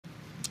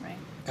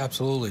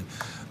Absolutely.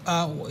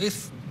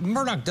 If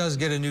Murdaugh does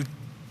get a new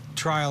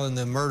trial in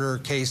the murder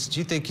case, do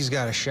you think he's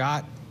got a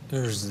shot?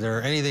 Or is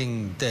there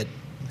anything that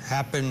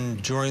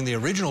happened during the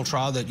original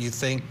trial that you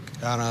think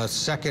on a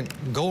second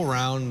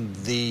go-around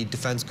the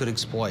defense could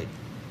exploit?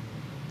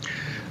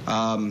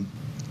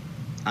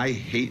 I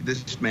hate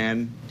this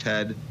man,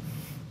 Ted,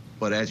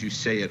 but as you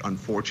say it,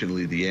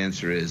 unfortunately, the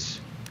answer is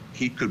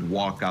he could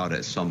walk out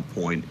at some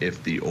point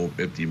if the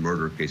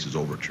murder case is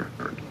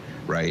overturned,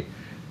 right?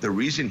 The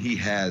reason he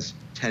has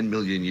 10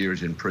 million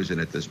years in prison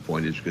at this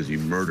point is because he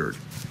murdered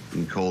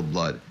in cold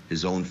blood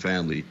his own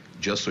family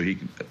just so he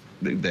could.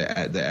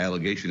 The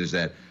allegation is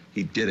that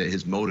he did it.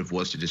 His motive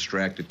was to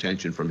distract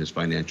attention from his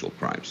financial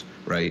crimes,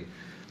 right?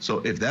 So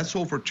if that's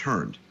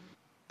overturned,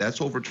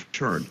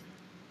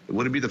 it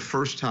wouldn't be the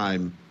first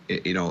time,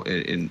 you know,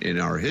 in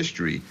our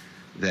history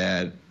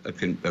that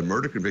a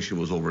murder conviction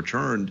was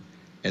overturned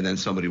and then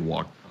somebody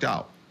walked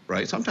out,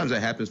 right? Sometimes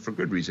that happens for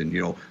good reason.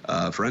 You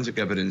know, forensic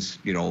evidence,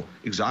 you know,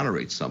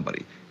 exonerates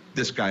somebody.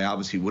 This guy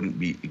obviously wouldn't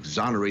be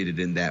exonerated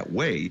in that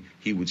way.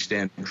 He would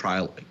stand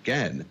trial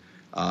again.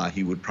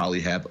 He would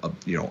probably have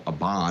a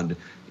bond,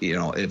 you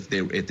know, if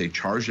they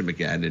charge him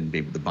again, and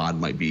maybe the bond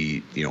might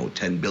be, you know,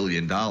 $10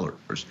 billion.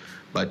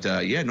 But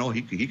yeah, no,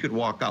 he could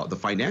walk out. The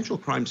financial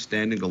crime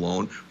standing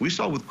alone, we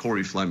saw with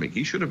Corey Fleming.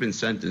 He should have been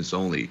sentenced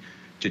only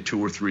to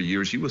 2 or 3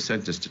 years. He was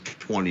sentenced to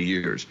 20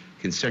 years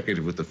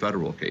consecutive with the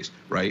federal case,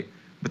 right?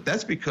 But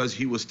that's because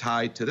he was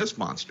tied to this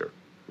monster,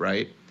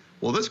 right?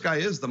 Well, this guy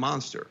is the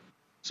monster.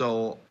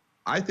 So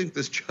I think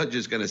this judge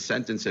is going to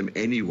sentence him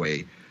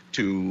anyway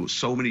to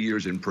so many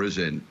years in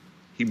prison.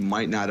 He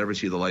might not ever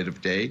see the light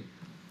of day.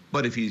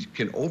 But if he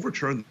can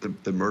overturn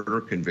the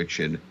murder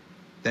conviction,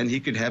 then he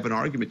could have an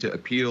argument to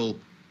appeal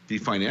the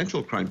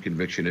financial crime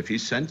conviction. If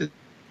he's sentenced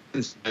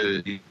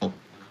to,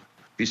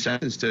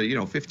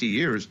 50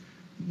 years,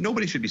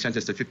 nobody should be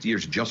sentenced to 50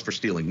 years just for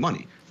stealing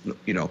money.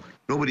 You know,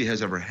 nobody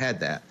has ever had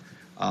that.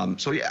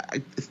 So yeah,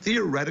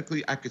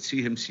 theoretically, I could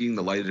see him seeing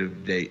the light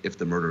of day if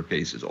the murder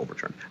case is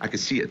overturned. I could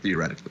see it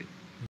theoretically.